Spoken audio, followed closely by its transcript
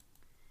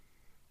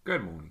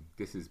Good morning.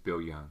 This is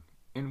Bill Young,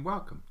 and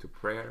welcome to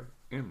Prayer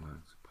and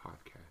Lunch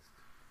Podcast.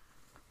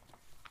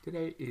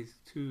 Today is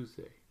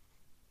Tuesday,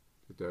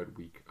 the third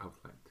week of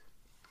Lent,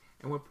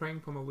 and we're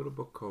praying from a little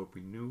book called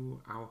Renew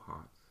Our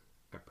Hearts,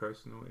 a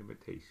personal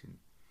invitation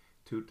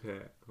to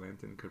the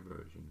Lenten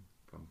conversion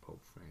from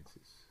Pope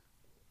Francis.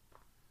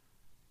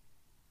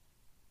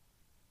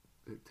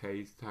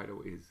 Today's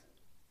title is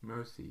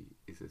Mercy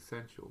is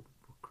Essential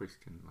for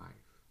Christian Life.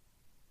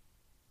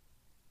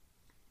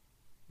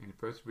 And the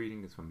first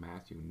reading is from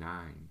Matthew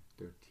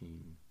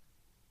 9:13.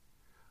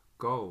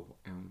 Go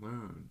and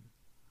learn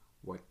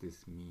what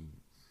this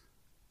means.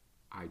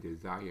 I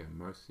desire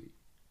mercy,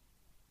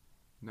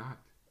 not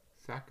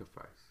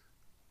sacrifice,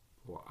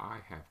 for I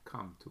have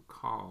come to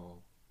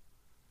call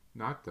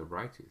not the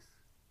righteous,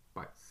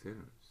 but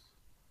sinners.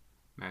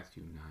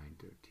 Matthew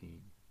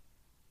 9:13.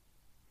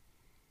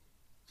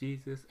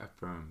 Jesus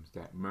affirms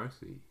that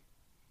mercy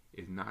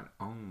is not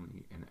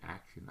only an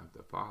action of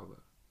the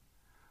Father,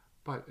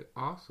 but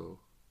also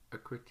a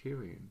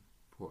criterion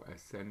for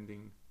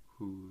ascending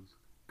whose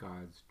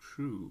God's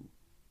true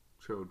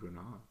children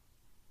are.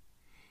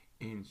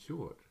 In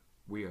short,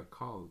 we are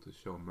called to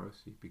show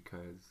mercy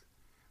because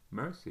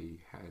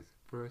mercy has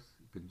first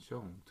been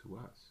shown to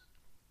us.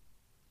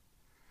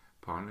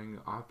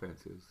 Pardoning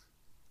offenses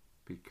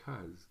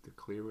because the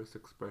clearest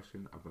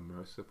expression of a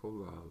merciful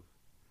love,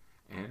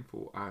 and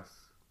for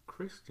us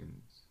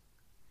Christians,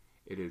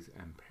 it is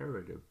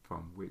imperative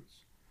from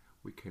which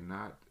we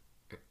cannot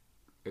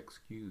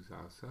excuse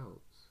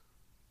ourselves.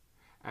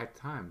 At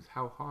times,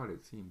 how hard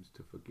it seems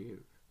to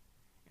forgive,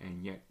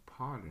 and yet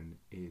pardon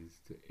is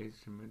the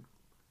instrument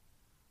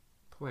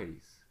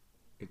placed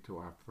into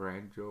our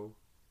fragile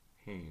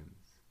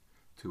hands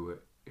to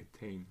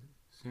attain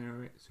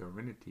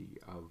serenity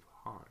of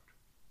heart.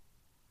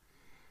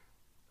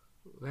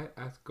 Let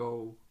us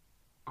go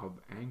of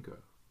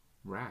anger,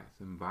 wrath,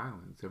 and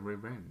violence and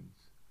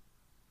revenge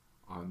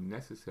are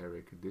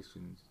necessary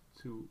conditions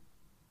to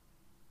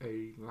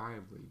a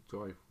lively,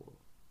 joyful.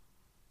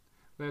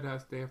 Let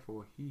us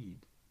therefore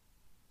heed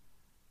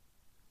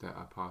the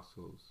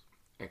apostles'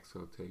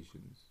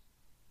 exhortations.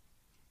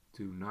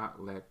 Do not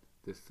let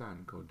the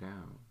sun go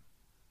down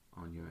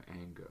on your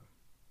anger.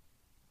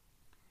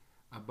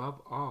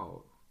 Above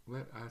all,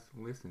 let us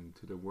listen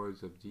to the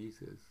words of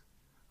Jesus,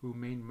 who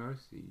made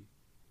mercy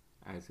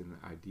as an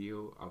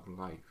ideal of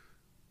life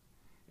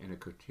and a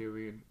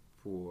criterion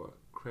for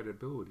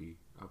credibility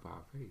of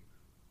our faith.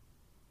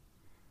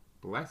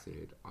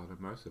 Blessed are the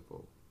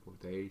merciful, for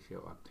they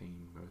shall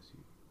obtain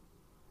mercy.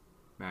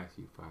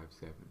 Matthew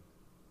 5:7.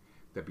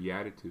 The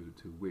beatitude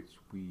to which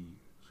we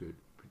should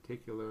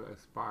particularly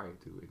aspire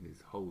to in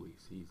this holy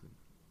season.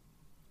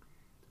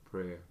 The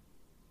prayer: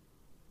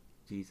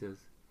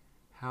 Jesus,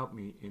 help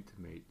me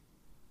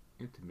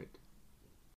intimate